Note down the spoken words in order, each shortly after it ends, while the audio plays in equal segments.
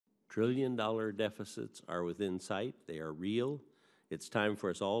Trillion-dollar deficits are within sight. They are real. It's time for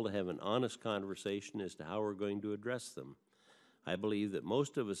us all to have an honest conversation as to how we're going to address them. I believe that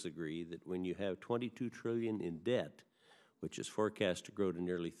most of us agree that when you have $22 trillion in debt, which is forecast to grow to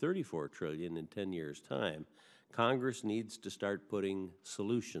nearly $34 trillion in 10 years' time, Congress needs to start putting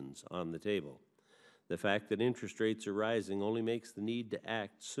solutions on the table. The fact that interest rates are rising only makes the need to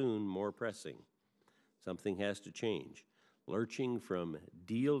act soon more pressing. Something has to change. Lurching from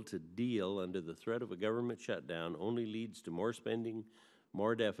deal to deal under the threat of a government shutdown only leads to more spending,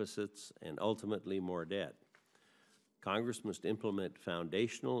 more deficits, and ultimately more debt. Congress must implement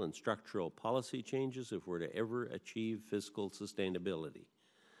foundational and structural policy changes if we're to ever achieve fiscal sustainability.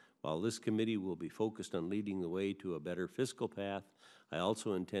 While this committee will be focused on leading the way to a better fiscal path, I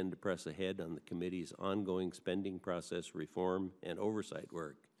also intend to press ahead on the committee's ongoing spending process reform and oversight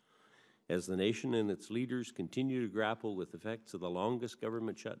work. As the nation and its leaders continue to grapple with the effects of the longest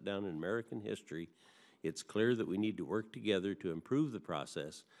government shutdown in American history, it's clear that we need to work together to improve the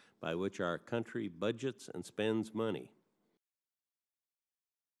process by which our country budgets and spends money.